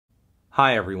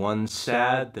Hi everyone,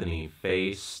 Sadly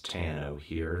Face Tano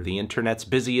here, the internet's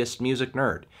busiest music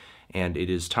nerd, and it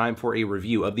is time for a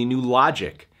review of the new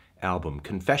Logic album,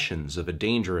 Confessions of a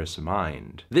Dangerous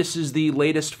Mind. This is the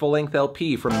latest full-length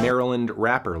LP from Maryland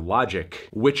rapper Logic,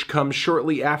 which comes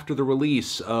shortly after the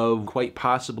release of quite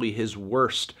possibly his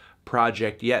worst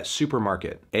project yet,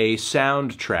 Supermarket, a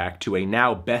soundtrack to a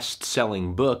now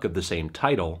best-selling book of the same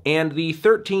title. And the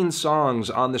 13 songs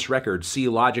on this record see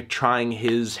Logic trying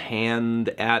his hand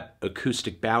at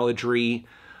acoustic balladry,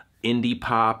 indie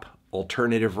pop,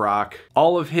 alternative rock,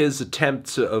 all of his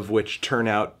attempts of which turn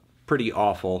out pretty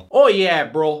awful. Oh yeah,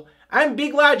 bro. I'm a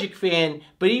big Logic fan,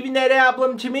 but even that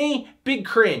album, to me, big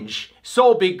cringe.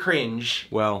 So big cringe.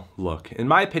 Well, look, in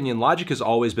my opinion, Logic has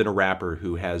always been a rapper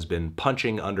who has been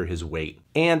punching under his weight.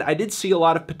 And I did see a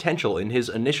lot of potential in his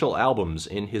initial albums,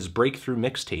 in his breakthrough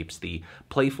mixtapes, the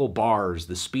playful bars,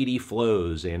 the speedy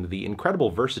flows, and the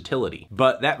incredible versatility.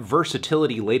 But that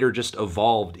versatility later just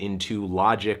evolved into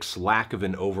Logic's lack of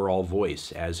an overall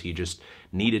voice, as he just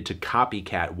needed to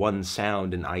copycat one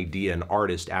sound, an idea, an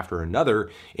artist after another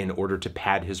in order to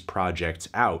pad his projects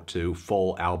out to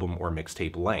full album or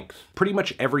mixtape length. Pretty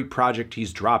much every project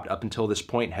he's dropped up until this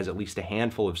point has at least a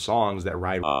handful of songs that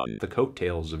ride the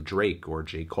coattails of Drake or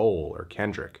J. Cole or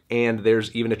Kendrick. And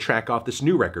there's even a track off this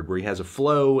new record where he has a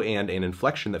flow and an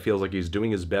inflection that feels like he's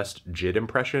doing his best Jid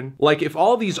impression. Like, if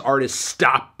all these artists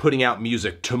stopped putting out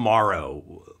music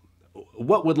tomorrow,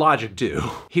 what would Logic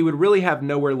do? He would really have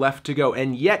nowhere left to go,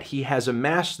 and yet he has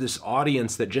amassed this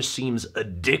audience that just seems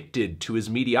addicted to his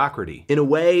mediocrity. In a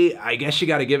way, I guess you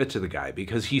gotta give it to the guy,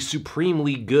 because he's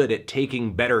supremely good at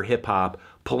taking better hip-hop,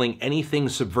 pulling anything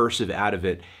subversive out of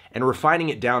it, and refining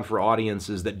it down for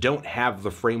audiences that don't have the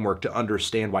framework to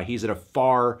understand why he's at a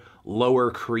far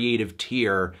lower creative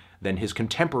tier than his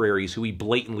contemporaries who he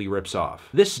blatantly rips off.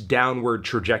 This downward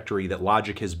trajectory that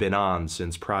Logic has been on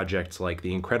since projects like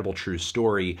The Incredible True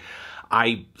Story,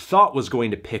 I thought was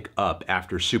going to pick up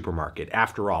after Supermarket.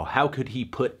 After all, how could he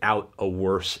put out a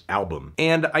worse album?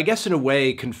 And I guess in a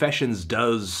way, Confessions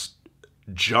does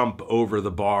jump over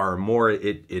the bar more.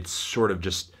 It sort of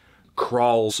just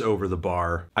crawls over the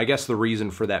bar. I guess the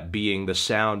reason for that being the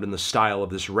sound and the style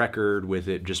of this record, with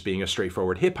it just being a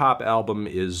straightforward hip-hop album,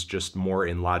 is just more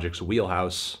in Logic's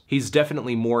wheelhouse. He's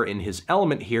definitely more in his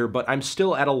element here, but I'm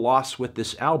still at a loss with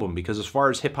this album, because as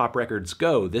far as hip-hop records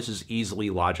go, this is easily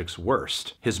Logic's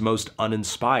worst. His most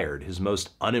uninspired, his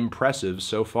most unimpressive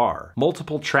so far.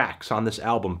 Multiple tracks on this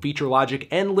album feature Logic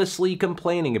endlessly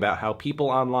complaining about how people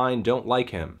online don't like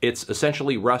him. It's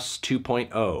essentially Russ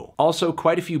 2.0. Also,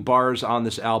 quite a few bars on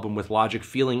this album with Logic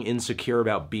feeling insecure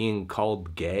about being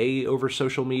called gay over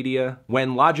social media.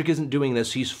 When Logic isn't doing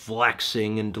this, he's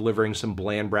flexing and delivering some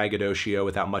bland braggadocio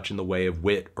without much in the way of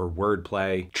wit or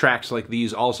wordplay. Tracks like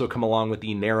these also come along with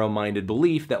the narrow-minded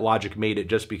belief that Logic made it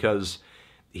just because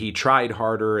he tried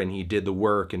harder and he did the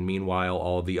work, and meanwhile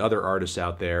all of the other artists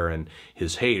out there and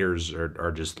his haters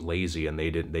are just lazy and they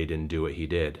didn't do what he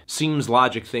did. Seems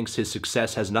Logic thinks his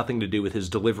success has nothing to do with his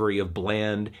delivery of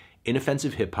bland,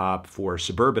 inoffensive hip-hop for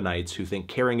suburbanites who think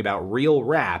caring about real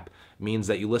rap means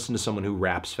that you listen to someone who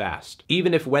raps fast.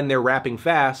 Even if when they're rapping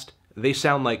fast, they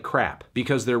sound like crap,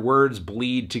 because their words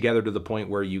bleed together to the point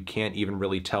where you can't even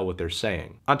really tell what they're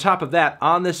saying. On top of that,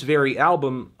 on this very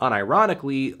album,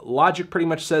 unironically, Logic pretty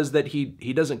much says that he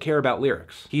doesn't care about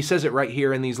lyrics. He says it right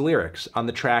here in these lyrics, on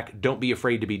the track Don't Be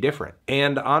Afraid to Be Different.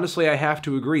 And honestly, I have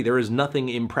to agree, there is nothing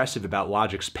impressive about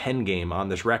Logic's pen game on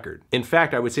this record. In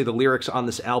fact, I would say the lyrics on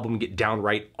this album get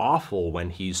downright awful when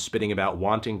he's spitting about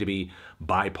wanting to be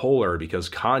bipolar because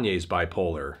Kanye's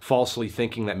bipolar, falsely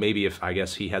thinking that maybe if, I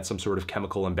guess, he had some sort of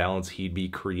chemical imbalance, he'd be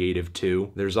creative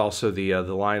too. There's also the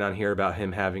line on here about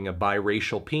him having a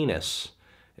biracial penis.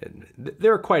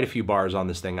 There are quite a few bars on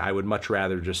this thing I would much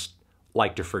rather just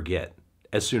like to forget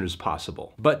as soon as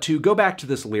possible. But to go back to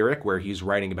this lyric where he's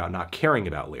writing about not caring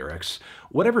about lyrics,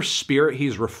 whatever spirit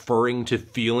he's referring to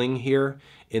feeling here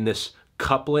in this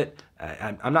couplet,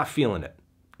 I'm not feeling it.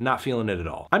 Not feeling it at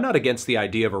all. I'm not against the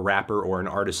idea of a rapper or an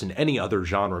artist in any other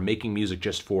genre making music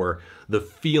just for the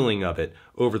feeling of it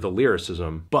over the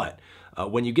lyricism, but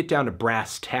when you get down to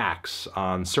brass tacks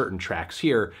on certain tracks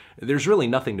here, there's really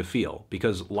nothing to feel,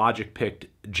 because Logic picked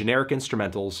generic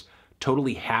instrumentals,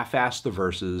 totally half-assed the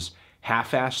verses,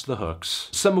 half-assed the hooks,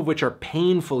 some of which are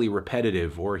painfully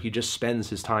repetitive, or he just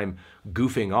spends his time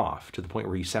goofing off to the point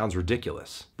where he sounds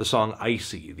ridiculous. The song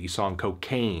Icy, the song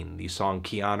Cocaine, the song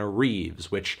Keanu Reeves,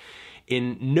 which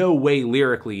in no way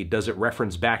lyrically does it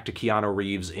reference back to Keanu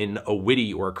Reeves in a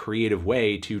witty or creative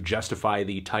way to justify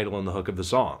the title and the hook of the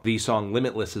song. The song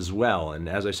Limitless as well, and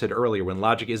as I said earlier, when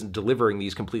Logic isn't delivering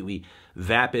these completely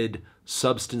vapid,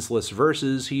 substanceless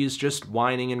verses, he's just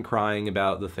whining and crying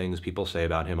about the things people say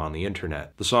about him on the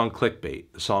internet. The song Clickbait,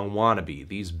 the song Wannabe,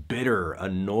 these bitter,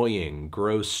 annoying,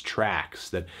 gross tracks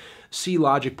that see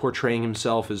Logic portraying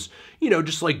himself as, you know,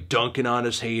 just like dunking on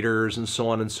his haters and so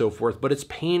on and so forth, but it's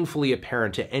painfully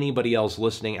apparent to anybody else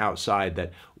listening outside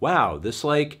that, wow, this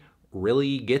like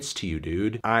really gets to you,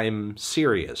 dude. I'm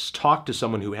serious. Talk to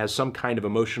someone who has some kind of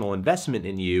emotional investment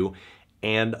in you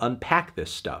and unpack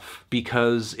this stuff,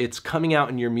 because it's coming out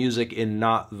in your music in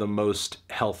not the most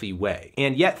healthy way.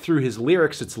 And yet through his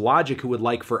lyrics, it's Logic who would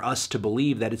like for us to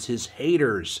believe that it's his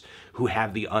haters who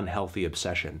have the unhealthy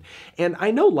obsession. And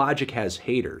I know Logic has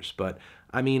haters, but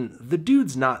I mean, the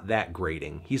dude's not that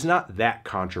grating. He's not that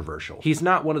controversial. He's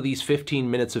not one of these 15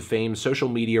 minutes of fame social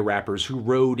media rappers who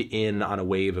rode in on a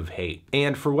wave of hate.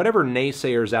 And for whatever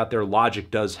naysayers out there Logic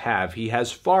does have, he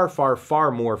has far, far, far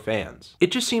more fans.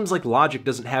 It just seems like Logic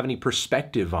doesn't have any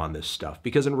perspective on this stuff,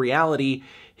 because in reality,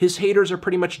 his haters are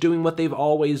pretty much doing what they've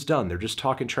always done. They're just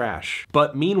talking trash.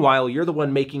 But meanwhile, you're the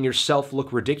one making yourself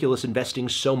look ridiculous investing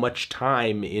so much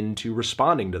time into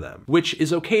responding to them, which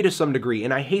is okay to some degree.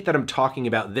 And I hate that I'm talking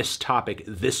about this topic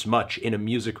this much in a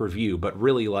music review, but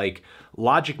really, like,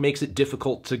 Logic makes it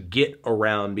difficult to get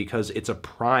around because it's a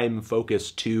prime focus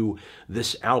to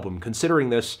this album. Considering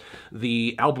this,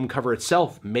 the album cover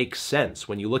itself makes sense.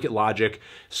 When you look at Logic,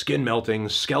 skin melting,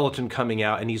 skeleton coming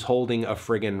out, and he's holding a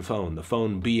friggin' phone. The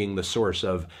phone being the source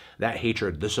of that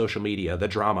hatred, the social media, the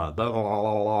drama, blah, blah,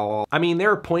 blah, blah. I mean,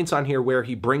 there are points on here where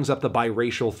he brings up the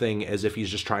biracial thing as if he's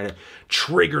just trying to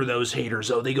trigger those haters.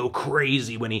 Oh, they go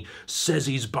crazy when he says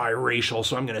he's biracial,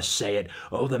 so I'm gonna say it.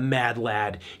 Oh, the mad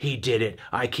lad, he did it.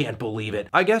 I can't believe it.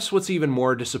 I guess what's even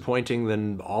more disappointing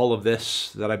than all of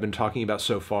this that I've been talking about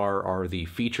so far are the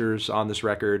features on this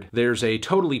record. There's a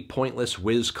totally pointless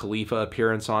Wiz Khalifa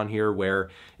appearance on here where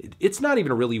it's not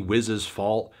even really Wiz's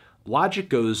fault. Logic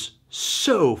goes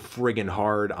so friggin'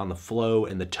 hard on the flow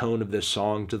and the tone of this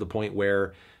song to the point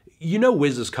where you know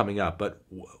Wiz is coming up, but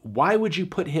why would you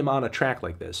put him on a track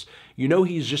like this? You know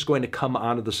he's just going to come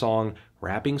onto the song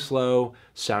rapping slow,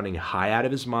 sounding high out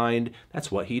of his mind.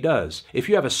 That's what he does. If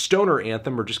you have a stoner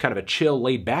anthem or just kind of a chill,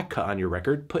 laid-back cut on your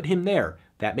record, put him there.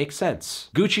 That makes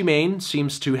sense. Gucci Mane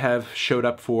seems to have showed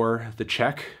up for the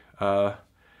check.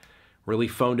 Really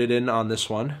phoned it in on this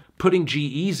one. Putting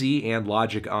G-Eazy and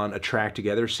Logic on a track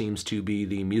together seems to be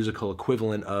the musical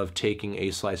equivalent of taking a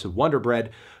slice of Wonder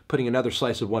Bread, putting another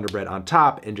slice of Wonder Bread on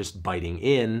top, and just biting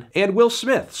in. And Will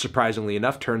Smith, surprisingly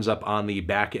enough, turns up on the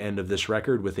back end of this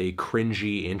record with a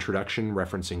cringy introduction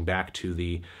referencing back to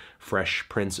the Fresh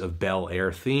Prince of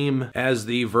Bel-Air theme. As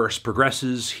the verse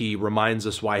progresses, he reminds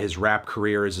us why his rap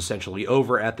career is essentially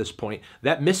over at this point.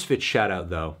 That Misfits shout out,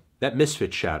 though. That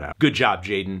Misfits shout out. Good job,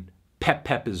 Jaden. Pep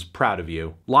Pep is proud of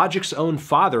you. Logic's own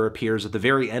father appears at the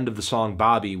very end of the song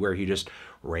Bobby, where he just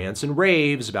rants and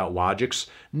raves about Logic's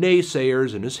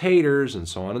naysayers and his haters and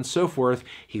so on and so forth.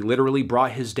 He literally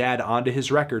brought his dad onto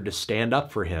his record to stand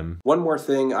up for him. One more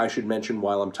thing I should mention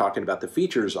while I'm talking about the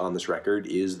features on this record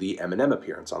is the Eminem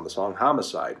appearance on the song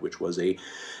Homicide, which was a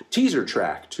teaser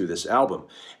track to this album.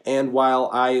 And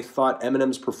while I thought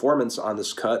Eminem's performance on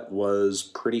this cut was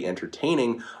pretty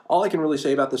entertaining, all I can really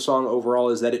say about the song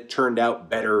overall is that it turned out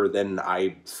better than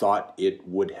I thought it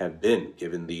would have been,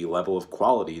 given the level of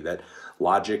quality that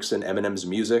Logic's and Eminem's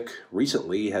music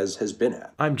recently has been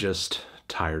at. I'm just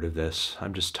tired of this.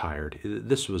 I'm just tired.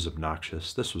 This was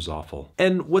obnoxious. This was awful.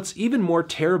 And what's even more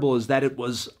terrible is that it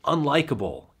was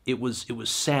unlikable. It was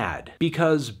sad,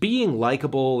 because being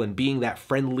likable and being that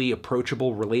friendly,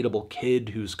 approachable, relatable kid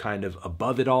who's kind of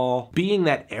above it all, being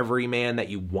that everyman that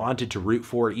you wanted to root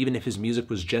for even if his music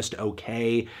was just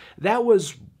okay, that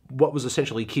was what was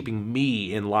essentially keeping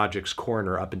me in Logic's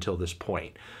corner up until this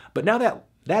point. But now that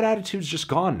attitude's just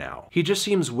gone now. He just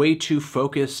seems way too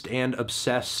focused and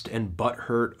obsessed and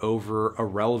butthurt over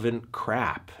irrelevant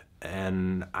crap.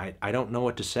 And I don't know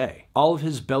what to say. All of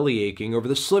his belly aching over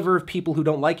the sliver of people who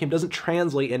don't like him doesn't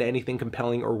translate into anything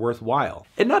compelling or worthwhile.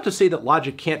 And not to say that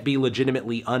Logic can't be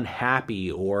legitimately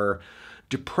unhappy or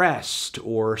depressed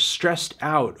or stressed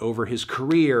out over his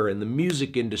career and the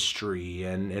music industry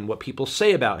and what people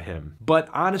say about him. But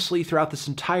honestly, throughout this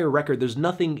entire record, there's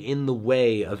nothing in the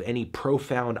way of any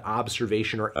profound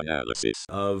observation or analysis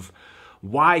of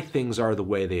why things are the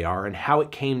way they are and how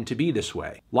it came to be this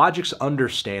way. Logic's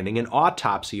understanding and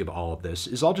autopsy of all of this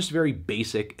is all just very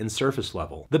basic and surface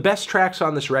level. The best tracks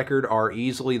on this record are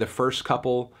easily the first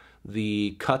couple,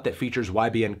 The cut that features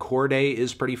YBN Corday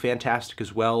is pretty fantastic,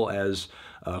 as well as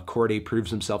Corday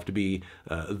proves himself to be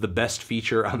the best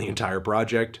feature on the entire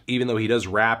project, even though he does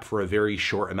rap for a very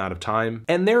short amount of time.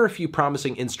 And there are a few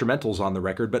promising instrumentals on the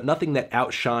record, but nothing that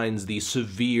outshines the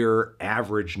severe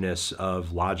averageness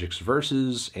of Logic's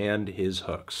verses and his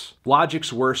hooks.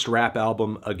 Logic's worst rap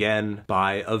album, again,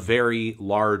 by a very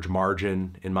large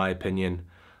margin, in my opinion.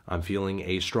 I'm feeling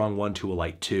a strong 1 to a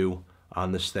light 2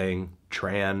 on this thing.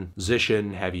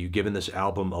 Transition, have you given this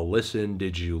album a listen?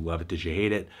 Did you love it? Did you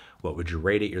hate it? What would you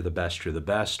rate it? You're the best, you're the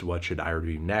best. What should I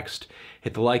review next?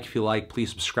 Hit the like if you like. Please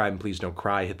subscribe and please don't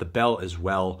cry. Hit the bell as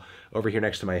well. Over here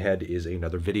next to my head is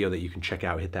another video that you can check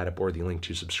out. Hit that up or the link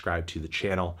to subscribe to the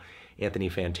channel. Anthony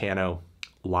Fantano,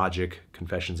 Logic,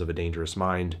 Confessions of a Dangerous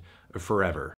Mind, forever.